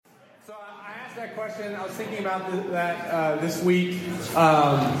So I asked that question. I was thinking about that this week.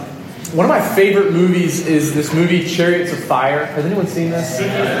 One of my favorite movies is this movie, Chariots of Fire. Has anyone seen this?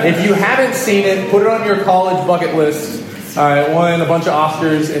 If you haven't seen it, put it on your college bucket list. It won a bunch of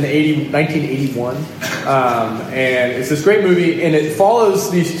Oscars in 1981. And it's this great movie, and it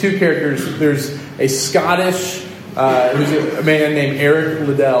follows these two characters. There's a Scottish, who's a man named Eric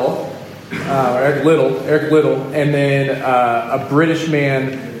Liddell, Eric Little, and then a British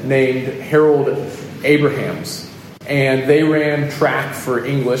man named Harold Abrahams. And they ran track for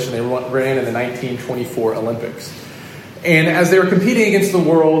English, and they ran in the 1924 Olympics. And as they were competing against the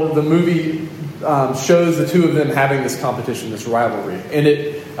world, the movie shows the two of them having this competition, this rivalry.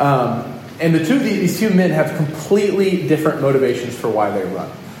 And these two men have completely different motivations for why they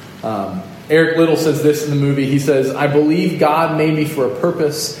run. Eric Little says this in the movie. He says, "I believe God made me for a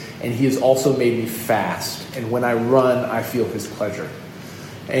purpose, and He has also made me fast. And when I run, I feel His pleasure."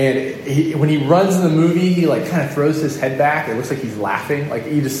 And when he runs in the movie, he kind of throws his head back. It looks like he's laughing.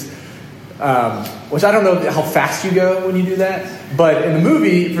 He just, which I don't know how fast you go when you do that. But in the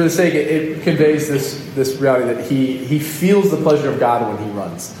movie, for the sake, it conveys this reality that he feels the pleasure of God when he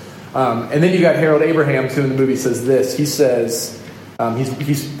runs. And then you got Harold Abrahams, who in the movie says this. He says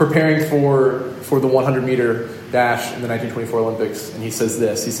he's preparing for the 100-meter dash in the 1924 Olympics, and he says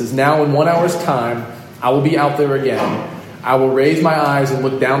this. He says, "Now in 1 hour's time, I will be out there again. I will raise my eyes and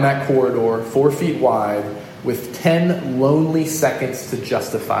look down that corridor 4 feet wide with 10 lonely seconds to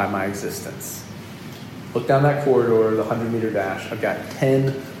justify my existence." Look down that corridor, the 100-meter dash. I've got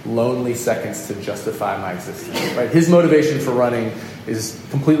 10 lonely seconds to justify my existence. Right? His motivation for running is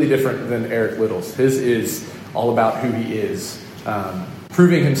completely different than Eric Little's. His is all about who he is,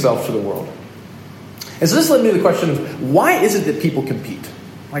 proving himself to the world. And so this led me to the question of, why is it that people compete?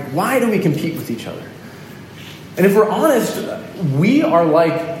 Why do we compete with each other? And if we're honest, we are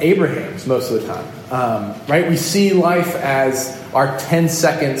like Abrahams most of the time, right? We see life as our 10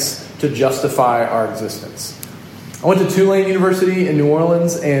 seconds to justify our existence. I went to Tulane University in New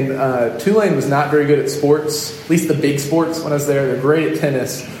Orleans, and Tulane was not very good at sports, at least the big sports when I was there. They're great at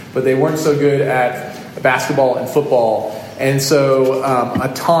tennis, but they weren't so good at basketball and football. And so a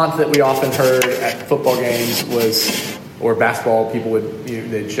taunt that we often heard at football games was, or basketball, people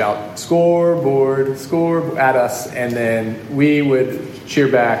they'd shout, "Scoreboard, score" at us, and then we would cheer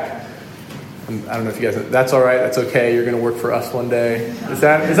back. I don't know if you guys know, "That's all right, that's okay, you're going to work for us one day." Is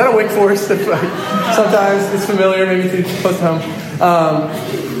that a Wake Forest? Sometimes it's familiar, maybe too close to home.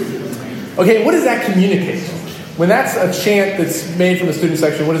 Okay, what does that communicate? When that's a chant that's made from the student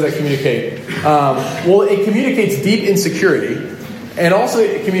section, what does that communicate? Well, it communicates deep insecurity, and also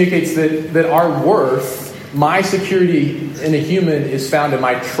it communicates that our worth, my security in a human, is found in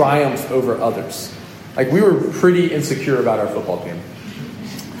my triumph over others. We were pretty insecure about our football team.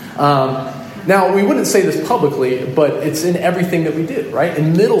 Now, we wouldn't say this publicly, but it's in everything that we did, right?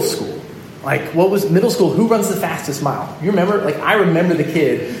 In middle school, what was middle school? Who runs the fastest mile? You remember? I remember the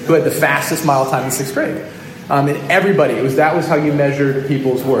kid who had the fastest mile time in 6th grade. And everybody, that was how you measured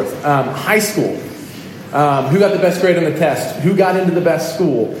people's worth. High school, who got the best grade on the test? Who got into the best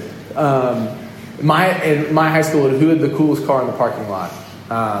school? In my high school, who had the coolest car in the parking lot?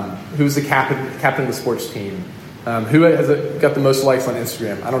 Who was the captain of the sports team? Who has got the most likes on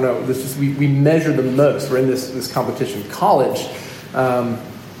Instagram? I don't know. We measure the most. We're in this competition. College, the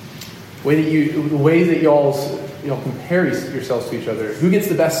way that y'all compare yourselves to each other. Who gets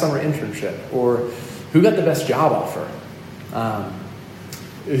the best summer internship? Or who got the best job offer?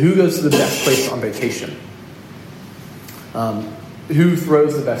 Who goes to the best place on vacation? Who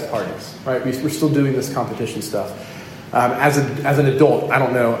throws the best parties, right? We're still doing this competition stuff. As an adult, I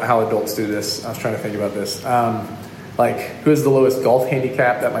don't know how adults do this. I was trying to think about this. Who has the lowest golf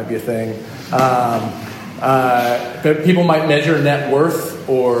handicap? That might be a thing. People might measure net worth,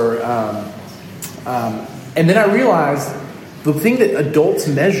 and then I realized the thing that adults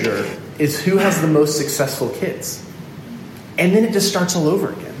measure is who has the most successful kids. And then it just starts all over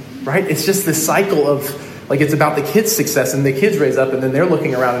again, right? It's just this cycle of, it's about the kids' success, and the kids raise up, and then they're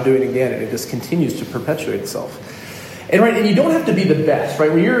looking around and doing it again, and it just continues to perpetuate itself. And you don't have to be the best,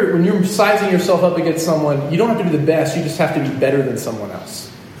 right? When you're sizing yourself up against someone, you don't have to be the best. You just have to be better than someone else.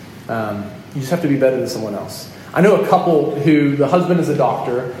 You just have to be better than someone else. I know a couple who the husband is a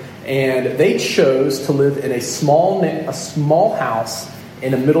doctor, and they chose to live in a small house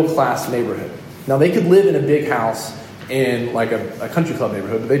in a middle-class neighborhood. Now, they could live in a big house in a country club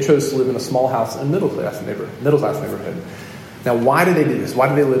neighborhood, but they chose to live in a small house in a middle-class neighborhood. Now, why did they do this? Why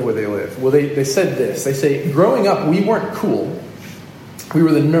did they live where they live? Well, they said this. They say, growing up, we weren't cool. We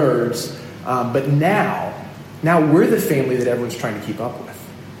were the nerds. But now we're the family that everyone's trying to keep up with.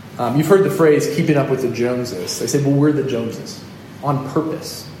 You've heard the phrase, keeping up with the Joneses. They say, well, we're the Joneses on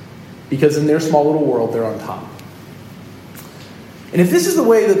purpose. Because in their small little world, they're on top. And if this is the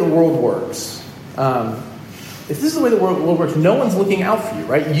way that the world works, no one's looking out for you,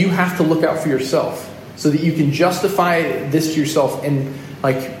 right? You have to look out for yourself so that you can justify this to yourself. And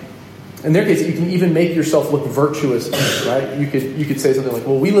like, in their case, you can even make yourself look virtuous, right? You could say something like,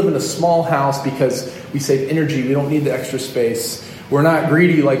 well, we live in a small house because we save energy. We don't need the extra space. We're not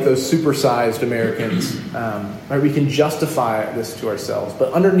greedy like those supersized Americans. Right? We can justify this to ourselves.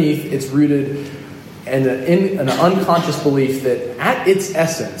 But underneath, it's rooted in an unconscious belief that at its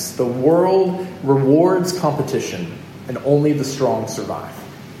essence, the world rewards competition and only the strong survive.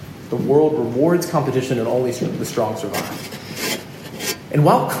 The world rewards competition and only the strong survive. And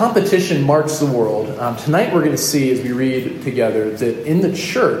while competition marks the world, tonight we're going to see as we read together that in the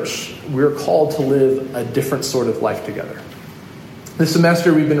church, we're called to live a different sort of life together. This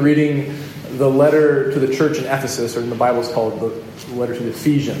semester we've been reading the letter to the church in Ephesus, or in the Bible it's called the letter to the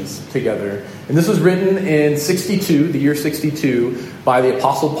Ephesians, together. And this was written in 62, the year 62, by the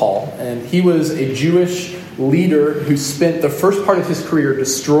Apostle Paul. And he was a Jewish leader who spent the first part of his career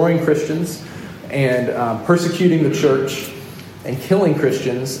destroying Christians and persecuting the church and killing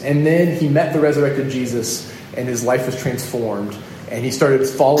Christians. And then he met the resurrected Jesus, and his life was transformed. And he started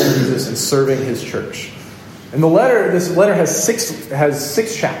following Jesus and serving his church. And this letter has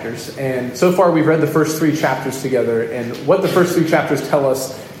six chapters, and so far we've read the first 3 chapters together, and what the first 3 chapters tell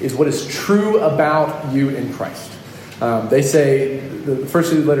us is what is true about you in Christ. They say, the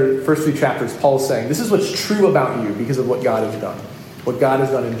first 3 chapters, Paul is saying, this is what's true about you because of what God has done, what God has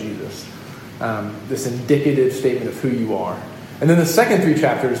done in Jesus. This indicative statement of who you are. And then the second 3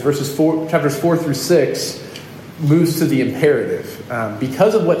 chapters, chapters 4 through 6, moves to the imperative.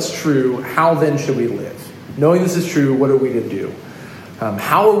 Because of what's true, how then should we live? Knowing this is true, what are we to do?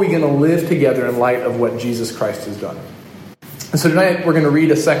 How are we going to live together in light of what Jesus Christ has done? And so tonight we're going to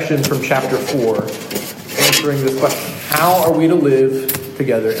read a section from chapter 4 answering this question. How are we to live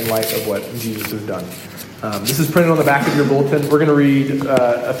together in light of what Jesus has done? This is printed on the back of your bulletin. We're going to read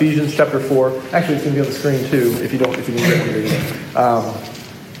Ephesians chapter 4. Actually, it's going to be on the screen too if you can read it.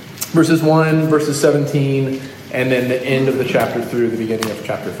 Verses 1, verses 17, and then the end of the chapter through the beginning of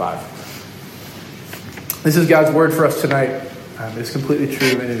chapter 5. This is God's word for us tonight. It is completely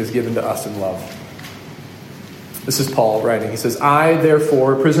true, and it is given to us in love. This is Paul writing. He says, I,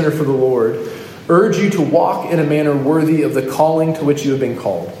 therefore, a prisoner for the Lord, urge you to walk in a manner worthy of the calling to which you have been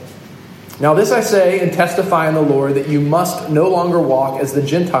called. Now this I say and testify in the Lord, that you must no longer walk as the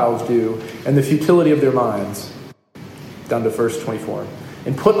Gentiles do in the futility of their minds. Down to verse 24.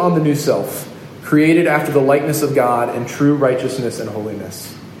 And put on the new self, created after the likeness of God in true righteousness and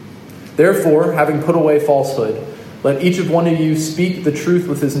holiness. Therefore, having put away falsehood, let each of one of you speak the truth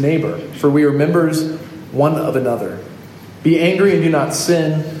with his neighbor, for we are members one of another. Be angry and do not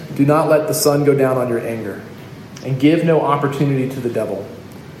sin. Do not let the sun go down on your anger. And give no opportunity to the devil.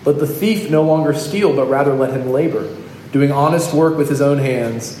 Let the thief no longer steal, but rather let him labor, doing honest work with his own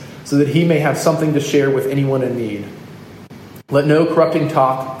hands, so that he may have something to share with anyone in need. Let no corrupting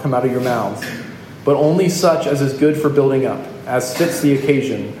talk come out of your mouths, but only such as is good for building up, as fits the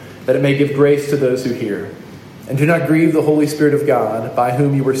occasion, that it may give grace to those who hear. And do not grieve the Holy Spirit of God, by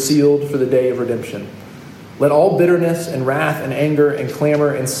whom you were sealed for the day of redemption. Let all bitterness and wrath and anger and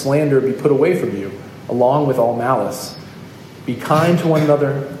clamor and slander be put away from you, along with all malice. Be kind to one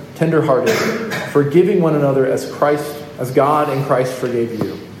another, tender-hearted, forgiving one another as God in Christ forgave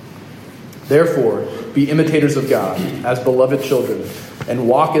you. Therefore, be imitators of God, as beloved children, and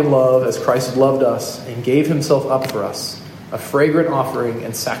walk in love as Christ loved us and gave himself up for us, a fragrant offering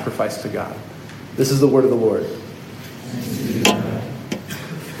and sacrifice to God. This is the word of the Lord.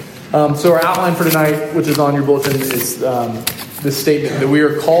 So our outline for tonight, which is on your bulletin, is this statement that we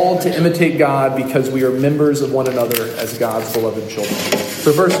are called to imitate God because we are members of one another as God's beloved children.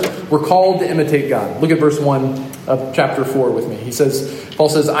 So first, we're called to imitate God. Look at verse 1 of chapter 4 with me. Paul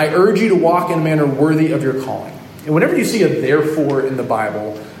says, I urge you to walk in a manner worthy of your calling. And whenever you see a therefore in the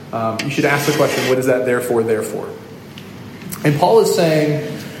Bible, you should ask the question, what is that therefore? And Paul is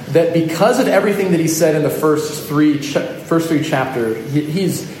saying that because of everything that he said in the first three chapters,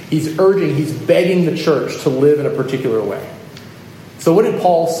 he's begging the church to live in a particular way. So what did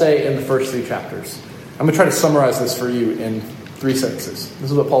Paul say in the first 3 chapters? I'm going to try to summarize this for you in 3 sentences.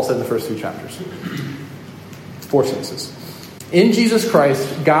 This is what Paul said in the first 3 chapters. 4 sentences. In Jesus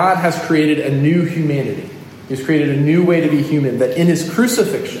Christ, God has created a new humanity. He's created a new way to be human, that in his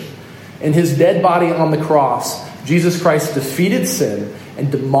crucifixion, in his dead body on the cross, Jesus Christ defeated sin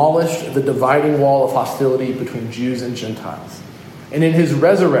and demolished the dividing wall of hostility between Jews and Gentiles. And in his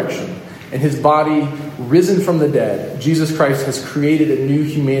resurrection and his body risen from the dead, Jesus Christ has created a new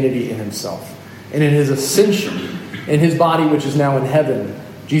humanity in himself. And in his ascension, in his body which is now in heaven,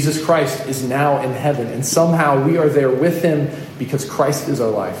 Jesus Christ is now in heaven. And somehow we are there with him because Christ is our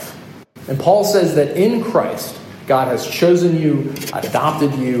life. And Paul says that in Christ, God has chosen you,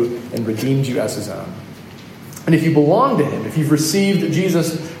 adopted you, and redeemed you as his own. And if you belong to him, if you've received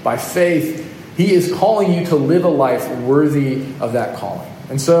Jesus by faith, he is calling you to live a life worthy of that calling.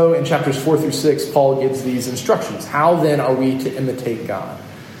 And so in chapters 4 through 6, Paul gives these instructions. How then are we to imitate God?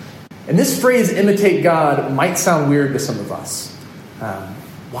 And this phrase, imitate God, might sound weird to some of us.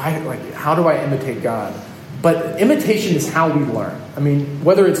 How do I imitate God? But imitation is how we learn. I mean,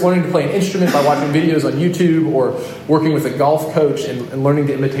 whether it's learning to play an instrument by watching videos on YouTube or working with a golf coach and learning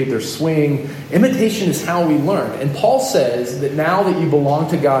to imitate their swing, imitation is how we learn. And Paul says that now that you belong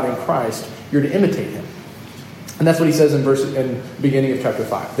to God in Christ, you're to imitate him. And that's what he says in the beginning of chapter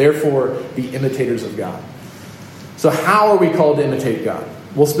 5. Therefore, be imitators of God. So how are we called to imitate God?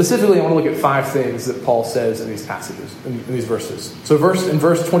 Well, specifically, I want to look at 5 things that Paul says in these passages, in these verses. So in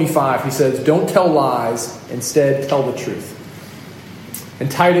verse 25, he says, don't tell lies, instead tell the truth. In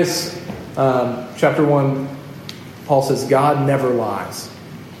Titus chapter 1, Paul says, God never lies.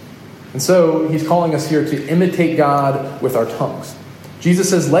 And so he's calling us here to imitate God with our tongues. Jesus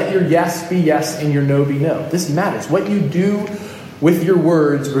says, let your yes be yes and your no be no. This matters. What you do with your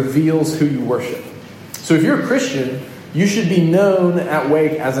words reveals who you worship. So if you're a Christian, you should be known at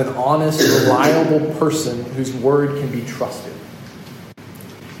Wake as an honest, reliable person whose word can be trusted.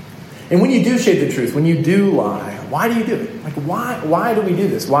 And when you do shade the truth, when you do lie, why do you do it? Like why do we do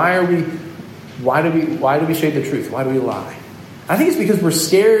this? Why do we shade the truth? Why do we lie? I think it's because we're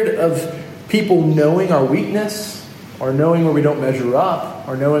scared of people knowing our weakness, or knowing where we don't measure up,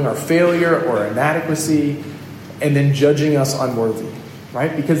 or knowing our failure or inadequacy, and then judging us unworthy.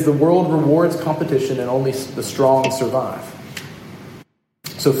 Right? Because the world rewards competition and only the strong survive.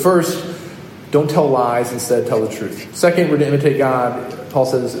 So first, don't tell lies, instead tell the truth. Second, we're to imitate God. Paul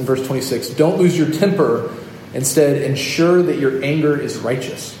says in verse 26, don't lose your temper, instead ensure that your anger is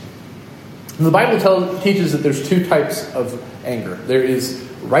righteous. And the Bible teaches that there's 2 types of anger. There is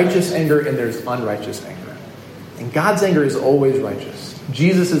righteous anger and there's unrighteous anger. And God's anger is always righteous.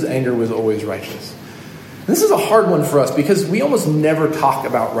 Jesus' anger was always righteous. This is a hard one for us because we almost never talk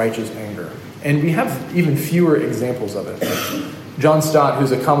about righteous anger. And we have even fewer examples of it. John Stott,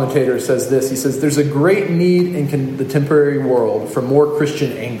 who's a commentator, says this. He says, there's a great need in the contemporary world for more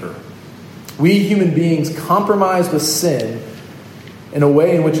Christian anger. We human beings compromise with sin in a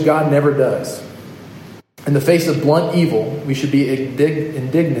way in which God never does. In the face of blunt evil, we should be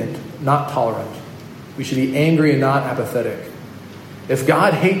indignant, not tolerant. We should be angry and not apathetic. If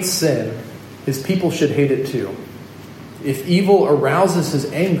God hates sin, his people should hate it too. If evil arouses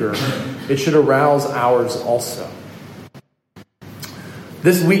his anger, it should arouse ours also.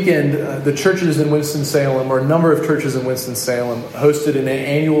 This weekend, the churches in Winston-Salem, or a number of churches in Winston-Salem, hosted an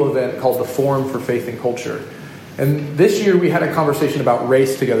annual event called the Forum for Faith and Culture. And this year we had a conversation about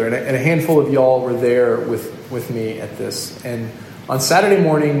race together, and a handful of y'all were there with me at this. And on Saturday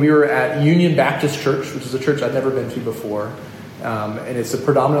morning, we were at Union Baptist Church, which is a church I'd never been to before. And it's a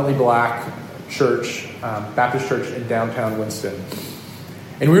predominantly black church, Baptist church in downtown Winston.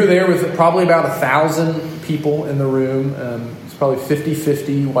 And we were there with probably about 1,000 people in the room. It's probably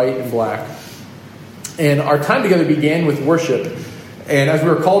 50-50 white and black. And our time together began with worship. And as we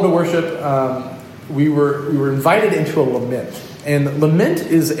were called to worship, we were invited into a lament. And lament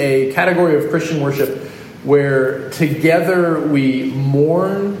is a category of Christian worship where together we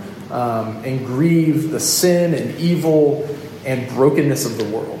mourn and grieve the sin and evil and brokenness of the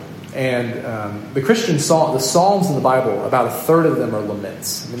world. And the Christian the Psalms in the Bible, about a third of them are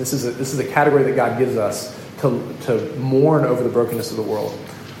laments. I mean, this is a category that God gives us to mourn over the brokenness of the world.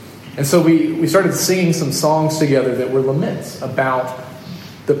 And so we started singing some songs together that were laments about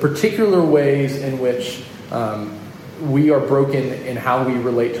the particular ways in which we are broken in how we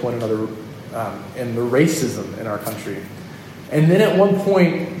relate to one another, and the racism in our country. And then at one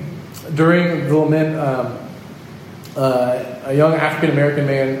point during the lament, a young African-American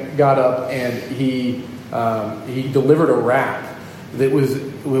man got up and he delivered a rap that was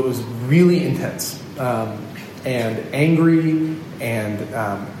really intense and angry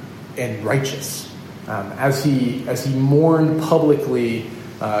and righteous as he mourned publicly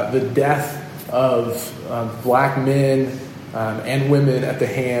the death of black men and women at the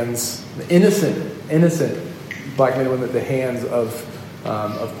hands, innocent black men and women at the hands of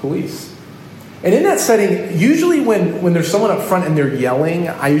police. And in that setting, usually when there's someone up front and they're yelling,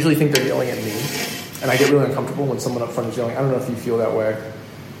 I usually think they're yelling at me. and I get really uncomfortable when someone up front is yelling. I don't know if you feel that way.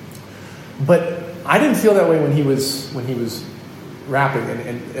 But I didn't feel that way when he was rapping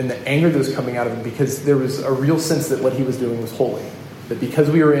and the anger that was coming out of him, because there was a real sense that what he was doing was holy. That because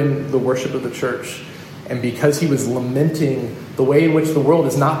we were in the worship of the church, and because he was lamenting the way in which the world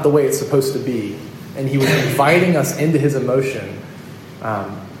is not the way it's supposed to be, and he was inviting us into his emotion,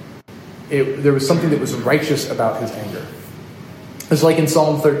 there was something that was righteous about his anger. It's like in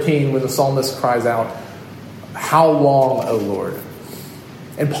Psalm 13 when the psalmist cries out, "How long, O Lord?"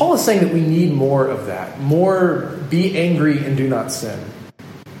 And Paul is saying that we need more of that. More, be angry and do not sin.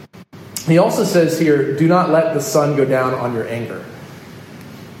 He also says here, do not let the sun go down on your anger.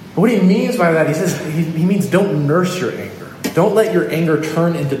 But what he means by that, he says, he means don't nurse your anger. Don't let your anger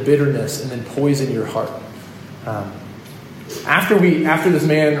turn into bitterness and then poison your heart. After this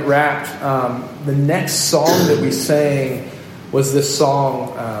man rapped, the next song that we sang was this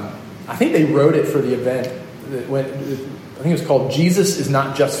song. I think they wrote it for the event. I think it was called "Jesus Is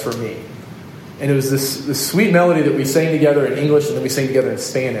Not Just For Me." And it was this sweet melody that we sang together in English and then we sang together in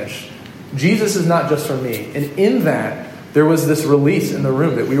Spanish. Jesus is not just for me. And in that, there was this release in the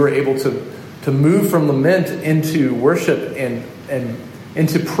room that we were able to move from lament into worship and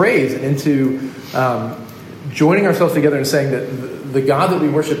into praise and into joining ourselves together and saying that the God that we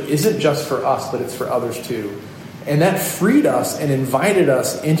worship isn't just for us, but it's for others too. And that freed us and invited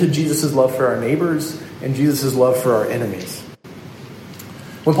us into Jesus' love for our neighbors and Jesus' love for our enemies.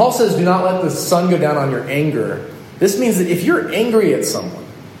 When Paul says, do not let the sun go down on your anger, this means that if you're angry at someone,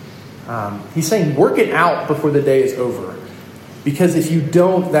 he's saying work it out before the day is over. Because if you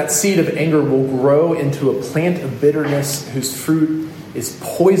don't, that seed of anger will grow into a plant of bitterness whose fruit is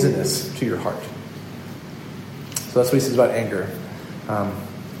poisonous to your heart. So that's what he says about anger.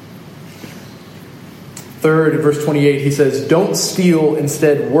 Third, in verse 28, he says, don't steal,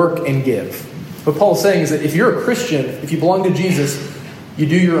 instead work and give. What Paul's saying is that if you're a Christian, if you belong to Jesus, you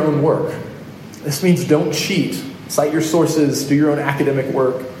do your own work. This means don't cheat. Cite your sources, do your own academic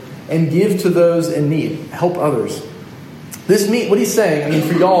work, and give to those in need. Help others. What he's saying,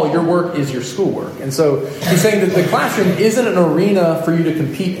 for y'all, your work is your schoolwork. And so he's saying that the classroom isn't an arena for you to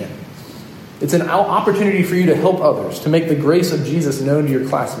compete in. It's an opportunity for you to help others, to make the grace of Jesus known to your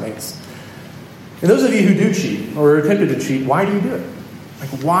classmates. And those of you who do cheat or are tempted to cheat, why do you do it?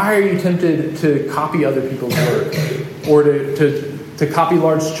 Why are you tempted to copy other people's work or to copy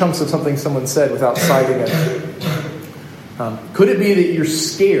large chunks of something someone said without citing it? Could it be that you're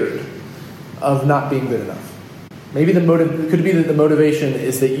scared of not being good enough? Maybe could it be that the motivation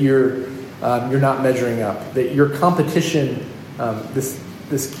is that you're not measuring up, that your competition, this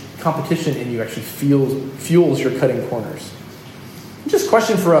competition in you actually fuels your cutting corners. Just a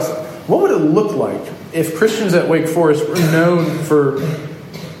question for us: what would it look like if Christians at Wake Forest were known for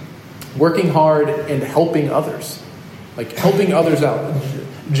working hard and helping others? Helping others out.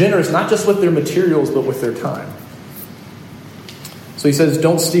 Generous, not just with their materials, but with their time. So he says,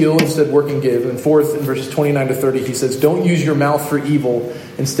 don't steal, instead work and give. And fourth, in verses 29 to 30, he says, don't use your mouth for evil,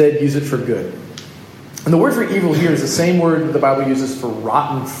 instead use it for good. And the word for evil here is the same word that the Bible uses for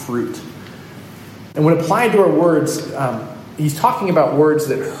rotten fruit. And when applied to our words, he's talking about words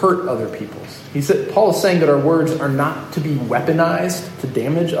that hurt other people. Paul is saying that our words are not to be weaponized to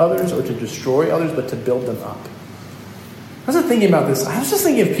damage others or to destroy others, but to build them up. I was thinking about this. I was just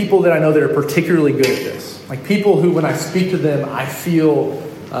thinking of people that I know that are particularly good at this. People who, when I speak to them, I feel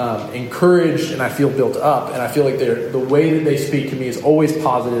encouraged and I feel built up. And I feel like the way that they speak to me is always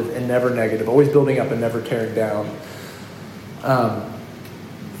positive and never negative, always building up and never tearing down.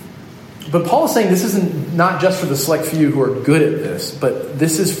 But Paul is saying this isn't not just for the select few who are good at this, but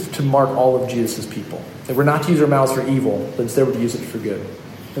this is to mark all of Jesus' people. That we're not to use our mouths for evil, but instead we're to use it for good.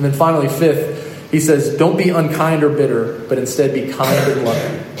 And then finally, fifth, he says, don't be unkind or bitter, but instead be kind and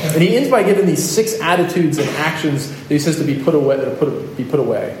loving. And he ends by giving these 6 attitudes and actions that he says to be put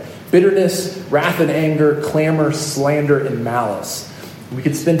away. Bitterness, wrath and anger, clamor, slander, and malice. We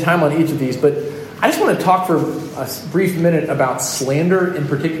could spend time on each of these, but I just want to talk for a brief minute about slander in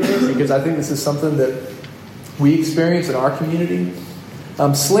particular, because I think this is something that we experience in our community.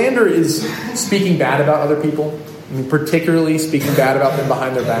 Slander is speaking bad about other people. Particularly speaking bad about them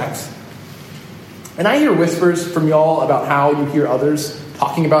behind their backs. And I hear whispers from y'all about how you hear others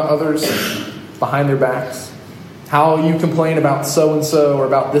talking about others behind their backs. How you complain about so-and-so or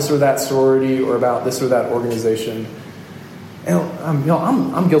about this or that sorority or about this or that organization. And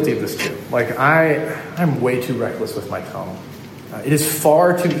I'm guilty of this too. I'm way too reckless with my tongue. It is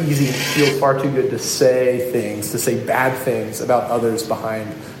far too easy and feels far too good to say bad things about others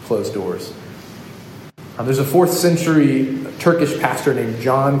behind closed doors. There's a 4th century Turkish pastor named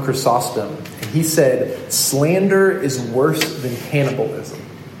John Chrysostom, and He said, slander is worse than cannibalism.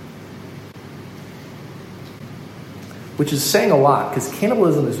 Which is saying a lot, because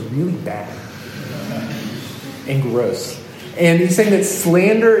cannibalism is really bad and gross. And he's saying that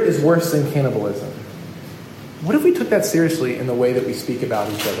slander is worse than cannibalism. What if we took that seriously in the way that we speak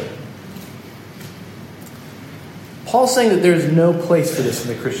about each other? Paul's saying that there's no place for this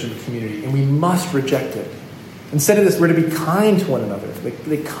in the Christian community, and we must reject it. Instead of this, we're to be kind to one another.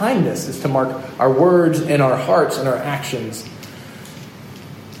 The kindness is to mark our words and our hearts and our actions.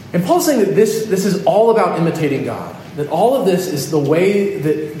 And Paul's saying that this is all about imitating God. That all of this is the way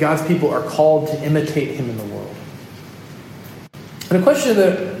that God's people are called to imitate him in the world. And a question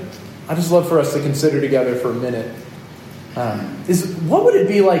that I just love for us to consider together for a minute is, what would it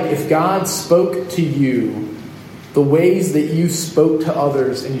be like if God spoke to you the ways that you spoke to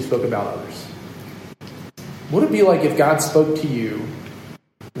others and you spoke about others? What would it be like if God spoke to you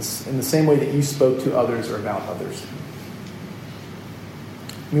in the same way that you spoke to others or about others?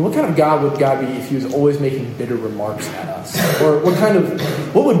 I mean, what kind of God would God be if he was always making bitter remarks at us? Or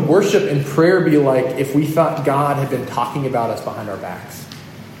what would worship and prayer be like if we thought God had been talking about us behind our backs?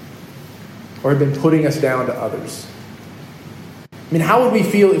 Or had been putting us down to others? I mean, how would we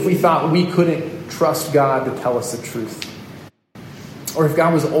feel if we thought we couldn't trust God to tell us the truth? Or if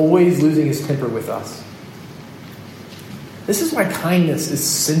God was always losing his temper with us? This is why kindness is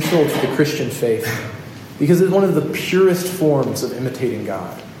central to the Christian faith, because it's one of the purest forms of imitating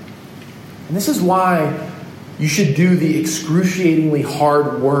God. And this is why you should do the excruciatingly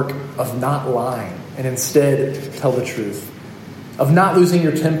hard work of not lying and instead tell the truth. Of not losing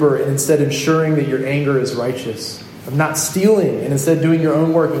your temper and instead ensuring that your anger is righteous. Of not stealing and instead doing your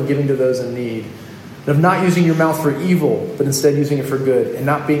own work and giving to those in need. Of not using your mouth for evil, but instead using it for good. And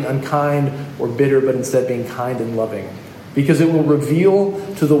not being unkind or bitter, but instead being kind and loving. Because it will reveal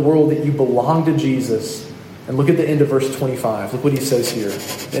to the world that you belong to Jesus. And look at the end of verse 25. Look what he says here.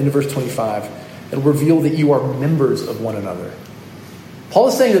 The end of verse 25. It will reveal that you are members of one another. Paul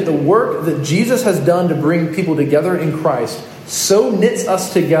is saying that the work that Jesus has done to bring people together in Christ so knits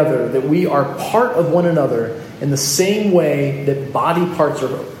us together that we are part of one another in the same way that body parts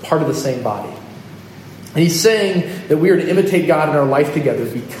are part of the same body. And he's saying that we are to imitate God in our life together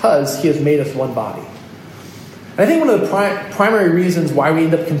because he has made us one body. And I think one of the primary reasons why we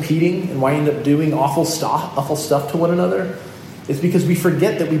end up competing and why we end up doing awful stuff to one another is because we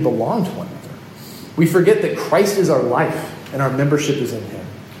forget that we belong to one another. We forget that Christ is our life and our membership is in him.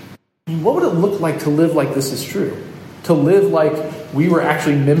 I mean, what would it look like to live like this is true? To live like we were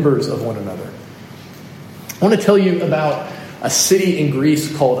actually members of one another. I want to tell you about a city in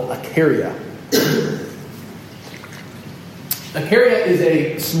Greece called Icaria. Icaria is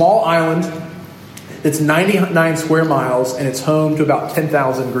a small island that's 99 square miles, and it's home to about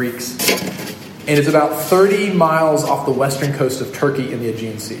 10,000 Greeks. And it's about 30 miles off the western coast of Turkey in the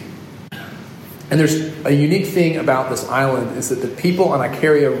Aegean Sea. And there's a unique thing about this island is that the people on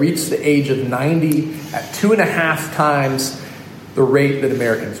Icaria reach the age of 90 at 2.5 times the rate that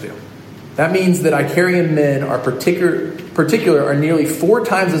Americans do. That means that Icarian men are are nearly 4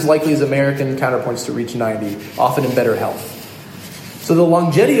 times as likely as American counterparts to reach 90, often in better health. So the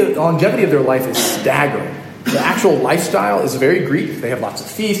longevity of their life is staggering. The actual lifestyle is very Greek. They have lots of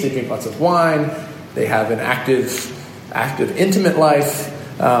feasts, they drink lots of wine, they have an active, intimate life.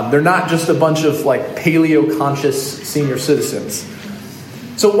 They're not just a bunch of like paleo-conscious senior citizens.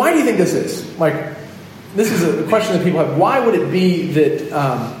 So why do you think this is? This is a question that people have. Why would it be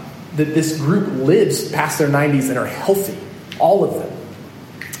that that this group lives past their 90s and are healthy? All of them.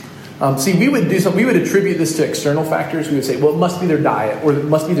 We would attribute this to external factors. We would say, well, it must be their diet, or it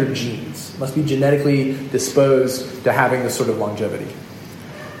must be their genes. It must be genetically disposed to having this sort of longevity.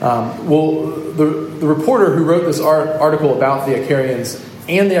 The reporter who wrote this article about the Icarians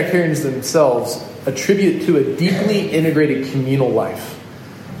and the Icarians themselves attribute to a deeply integrated communal life.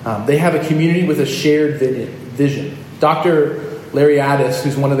 They have a community with a shared vision. Dr. Lariadis,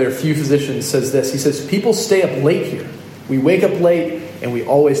 who's one of their few physicians, says this. He says, people stay up late here. We wake up late and we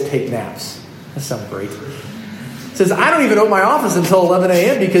always take naps. That sounds great. He says, I don't even open my office until 11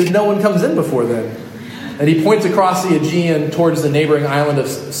 a.m. because no one comes in before then. And he points across the Aegean towards the neighboring island of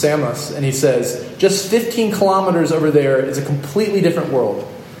Samos, and he says, just 15 kilometers over there is a completely different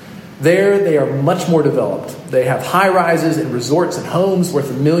world. There, they are much more developed. They have high-rises and resorts and homes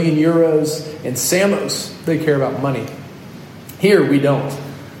worth €1 million. In Samos, they care about money. Here, we don't.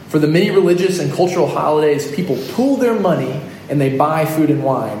 For the many religious and cultural holidays, people pool their money and they buy food and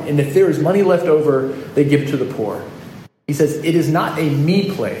wine. And if there is money left over, they give it to the poor. He says, it is not a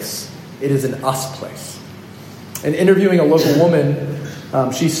me place. It is an us place. In interviewing a local woman,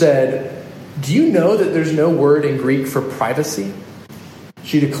 she said, Do you know that there's no word in Greek for privacy?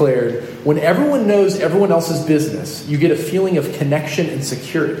 She declared, when everyone knows everyone else's business, you get a feeling of connection and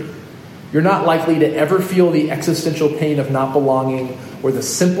security. You're not likely to ever feel the existential pain of not belonging or the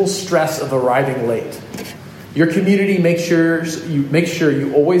simple stress of arriving late. Your community makes sure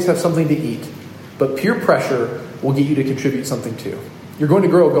you always have something to eat, but peer pressure will get you to contribute something too. You're going to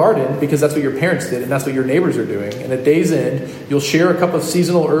grow a garden because that's what your parents did and that's what your neighbors are doing. And at day's end, you'll share a cup of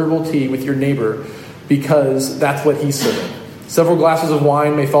seasonal herbal tea with your neighbor because that's what he's serving. Several glasses of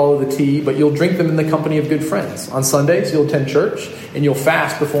wine may follow the tea, but you'll drink them in the company of good friends. On Sundays, you'll attend church, and you'll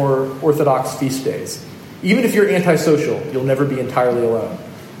fast before Orthodox feast days. Even if you're antisocial, you'll never be entirely alone.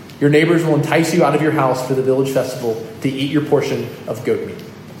 Your neighbors will entice you out of your house for the village festival to eat your portion of goat meat.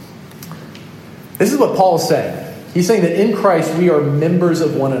 This is what Paul is saying. He's saying that in Christ, we are members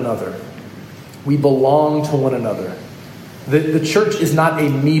of one another. We belong to one another. The church is not a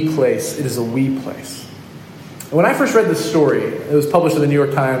me place, it is a we place. When I first read this story, it was published in the New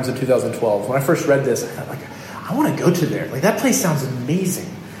York Times in 2012. When I first read this, I thought, I want to go to there. That place sounds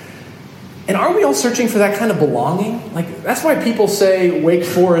amazing. And aren't we all searching for that kind of belonging? That's why people say Wake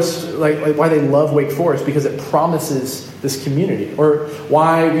Forest, why they love Wake Forest, because it promises this community. Or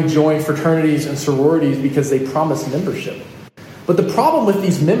why we join fraternities and sororities, because they promise membership. But the problem with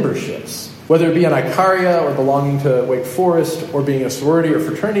these memberships, whether it be an Icaria or belonging to Wake Forest or being a sorority or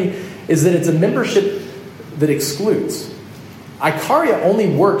fraternity, is that it's a membership that excludes. Icaria only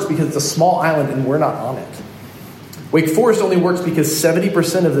works because it's a small island and we're not on it. Wake Forest only works because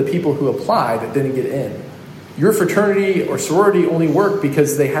 70% of the people who applied didn't get in. Your fraternity or sorority only work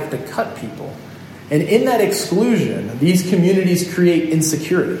because they have to cut people. And in that exclusion, these communities create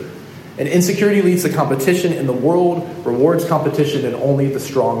insecurity. And insecurity leads to competition, and the world rewards competition, and only the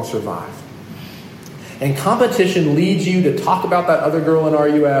strong survive. And competition leads you to talk about that other girl in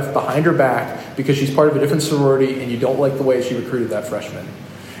RUF behind her back because she's part of a different sorority and you don't like the way she recruited that freshman.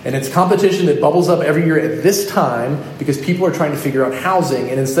 And it's competition that bubbles up every year at this time because people are trying to figure out housing.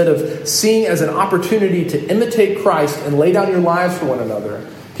 And instead of seeing as an opportunity to imitate Christ and lay down your lives for one another,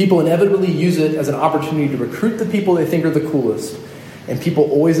 people inevitably use it as an opportunity to recruit the people they think are the coolest. And people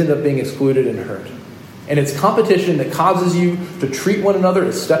always end up being excluded and hurt. And it's competition that causes you to treat one another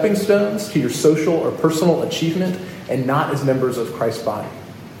as stepping stones to your social or personal achievement and not as members of Christ's body.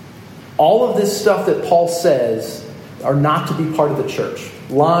 All of this stuff that Paul says are not to be part of the church.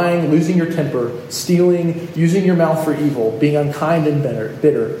 Lying, losing your temper, stealing, using your mouth for evil, being unkind and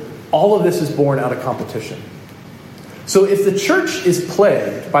bitter. All of this is born out of competition. So if the church is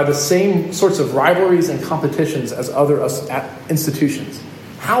plagued by the same sorts of rivalries and competitions as other institutions,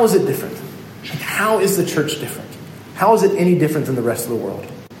 how is it different? How is the church different? How is it any different than the rest of the world?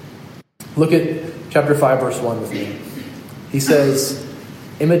 Look at chapter 5, verse 1 with me. He says,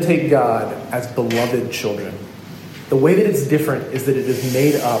 imitate God as beloved children. The way that it's different is that it is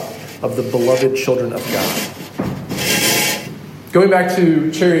made up of the beloved children of God. Going back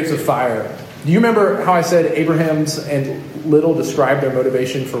to Chariots of Fire, do you remember how I said Abraham's and Little described their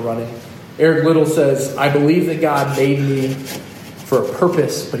motivation for running? Eric Little says, I believe that God made me for a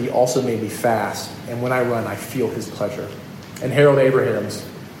purpose, but he also made me fast. And when I run, I feel his pleasure. And Harold Abrahams,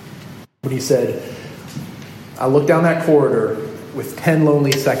 when he said, I look down that corridor with 10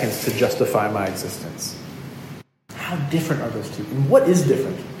 lonely seconds to justify my existence. How different are those two? And what is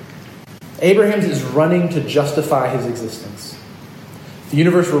different? Abrahams is running to justify his existence. The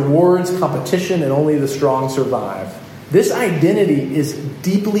universe rewards competition and only the strong survive. This identity is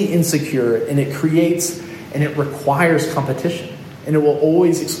deeply insecure and it creates and it requires competition. And it will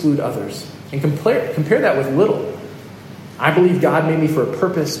always exclude others. And compare that with Little. I believe God made me for a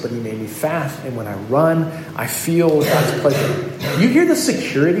purpose, but he made me fast. And when I run, I feel God's pleasure. You hear the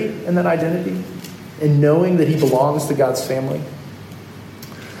security in that identity? In knowing that he belongs to God's family?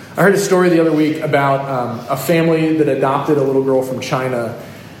 I heard a story the other week about a family that adopted a little girl from China.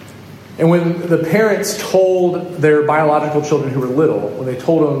 And when the parents told their biological children who were little, when they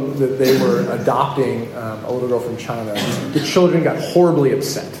told them that they were adopting a little girl from China, the children got horribly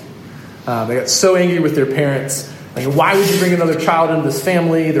upset. They got so angry with their parents. Like, why would you bring another child into this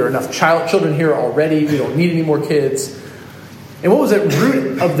family? There are enough children here already. We don't need any more kids. And what was at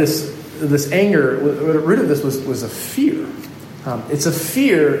root of this anger? What at root of this was a fear. It's a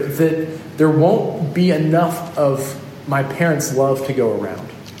fear that there won't be enough of my parents' love to go around.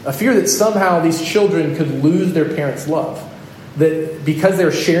 A fear that somehow these children could lose their parents' love. That because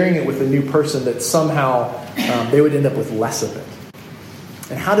they're sharing it with a new person, that somehow they would end up with less of it.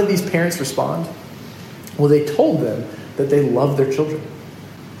 And how did these parents respond? Well, they told them that they loved their children.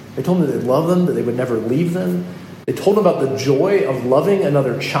 They told them that they loved them, that they would never leave them, They told him about the joy of loving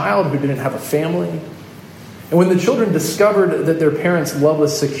another child who didn't have a family. And when the children discovered that their parents' love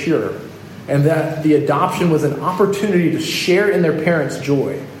was secure and that the adoption was an opportunity to share in their parents'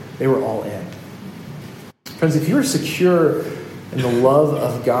 joy, they were all in. Friends, if you are secure in the love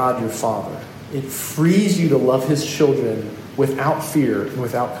of God, your Father, it frees you to love his children without fear and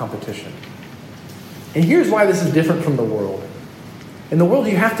without competition. And here's why this is different from the world. In the world,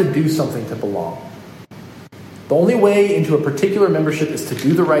 you have to do something to belong. The only way into a particular membership is to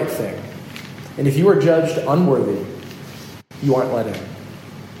do the right thing. And if you are judged unworthy, you aren't let in.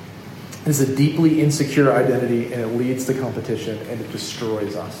 It is a deeply insecure identity, and it leads to competition, and it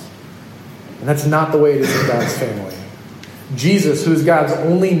destroys us. And that's not the way it is in God's family. Jesus, who is God's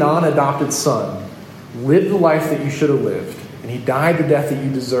only non-adopted son, lived the life that you should have lived, and he died the death that you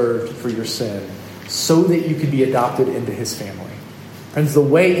deserved for your sin, so that you could be adopted into his family. Friends, the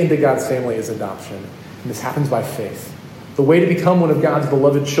way into God's family is adoption, and this happens by faith. The way to become one of God's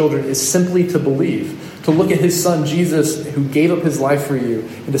beloved children is simply to believe, to look at his son Jesus, who gave up his life for you,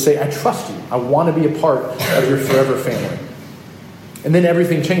 and to say, I trust you. I want to be a part of your forever family. And then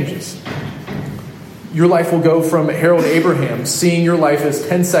everything changes. Your life will go from Harold Abraham, seeing your life as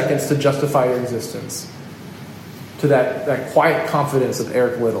 10 seconds to justify your existence, to that quiet confidence of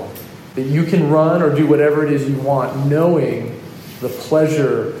Eric Little, that you can run or do whatever it is you want, knowing the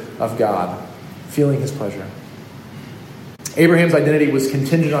pleasure of God, feeling his pleasure. Abraham's identity was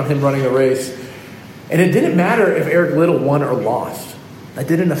contingent on him running the race. And it didn't matter if Eric Little won or lost. That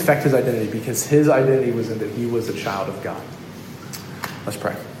didn't affect his identity because his identity was in that he was a child of God. Let's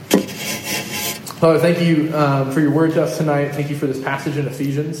pray. Father, thank you for your word to us tonight. Thank you for this passage in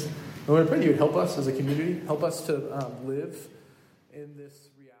Ephesians. I want to pray that you would help us as a community, help us to live in this